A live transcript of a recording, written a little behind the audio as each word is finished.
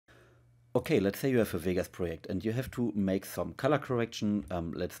Okay, let's say you have a Vegas project and you have to make some color correction.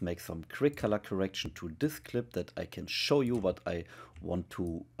 Let's make some quick color correction to this clip that I can show you what I want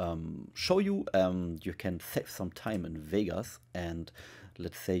to show you. You can save some time in Vegas, and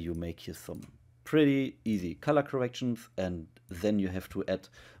let's say you make here some pretty easy color corrections, and then you have to add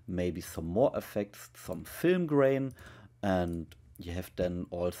maybe some more effects, some film grain, and you have then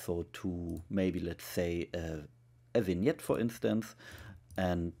also to maybe, let's say, a vignette, for instance.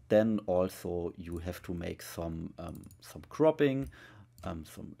 And then also you have to make some cropping, a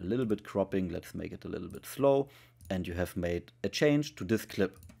little bit cropping. Let's make it a little bit slow. And you have made a change to this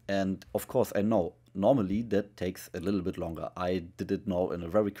clip. And of course, I know normally that takes a little bit longer. I did it now in a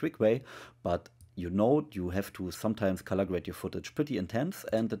very quick way, but you know you have to sometimes color grade your footage pretty intense,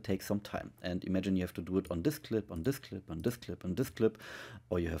 and it takes some time. And imagine you have to do it on this clip, on this clip, on this clip, on this clip,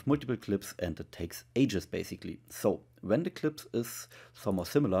 or you have multiple clips, and it takes ages basically. So when the clips is somewhat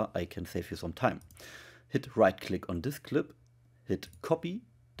similar, I can save you some time. Hit right click on this clip, hit copy,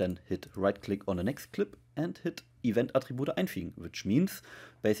 then hit right click on the next clip and hit Event Attribute einfügen, which means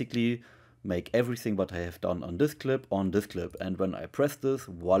basically make everything what I have done on this clip, and when I press this,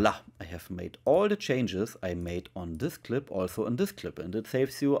 voila, I have made all the changes I made on this clip also on this clip, and it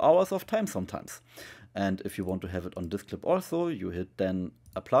saves you hours of time sometimes. And if you want to have it on this clip also, you hit then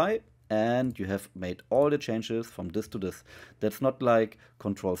apply, and you have made all the changes from this to this. That's not like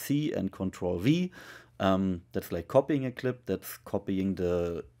Control C and Control V. That's like copying a clip, that's copying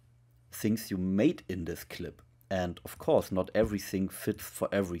the things you made in this clip. And of course, not everything fits for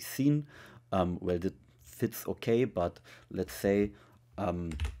every scene. Well, it fits okay, but let's say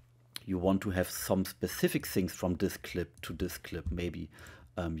you want to have some specific things from this clip to this clip. Maybe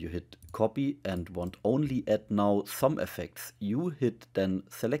you hit copy and want only add now some effects. You hit then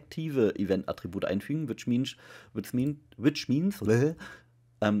selective Event Attribute einfügen, which means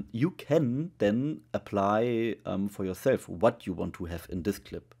you can then apply for yourself what you want to have in this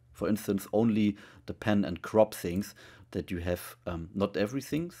clip. For instance, only the pan and crop things that you have, not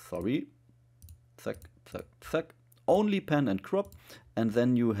everything, sorry, zack, zack, zack, only pan and crop, and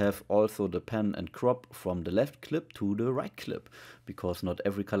then you have also the pan and crop from the left clip to the right clip, because not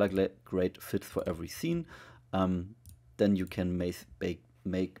every color grade fits for every scene. Then you can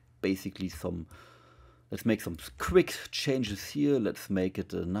make basically some, let's make some quick changes here. Let's make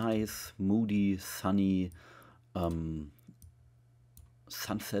it a nice, moody, sunny,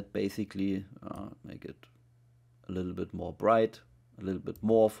 sunset basically. Make it a little bit more bright, a little bit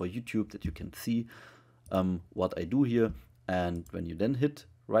more for YouTube, that you can see what I do here. And when you then hit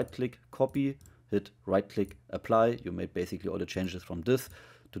right click, copy, hit right click, apply, you made basically all the changes from this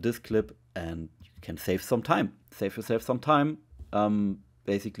to this clip, and you can save some time, save yourself some time.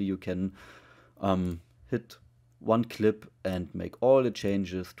 Basically you can hit one clip and make all the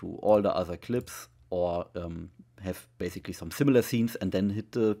changes to all the other clips, or have basically some similar scenes and then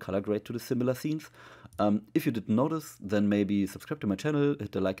hit the color grade to the similar scenes. If you didn't notice, then maybe subscribe to my channel,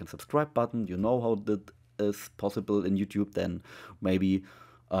 hit the like and subscribe button. You know how that is possible in YouTube. Then maybe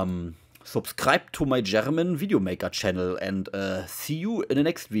subscribe to my German video maker channel, and see you in the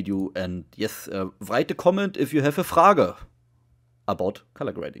next video. And yes, write a comment if you have a Frage about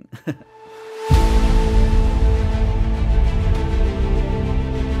color grading.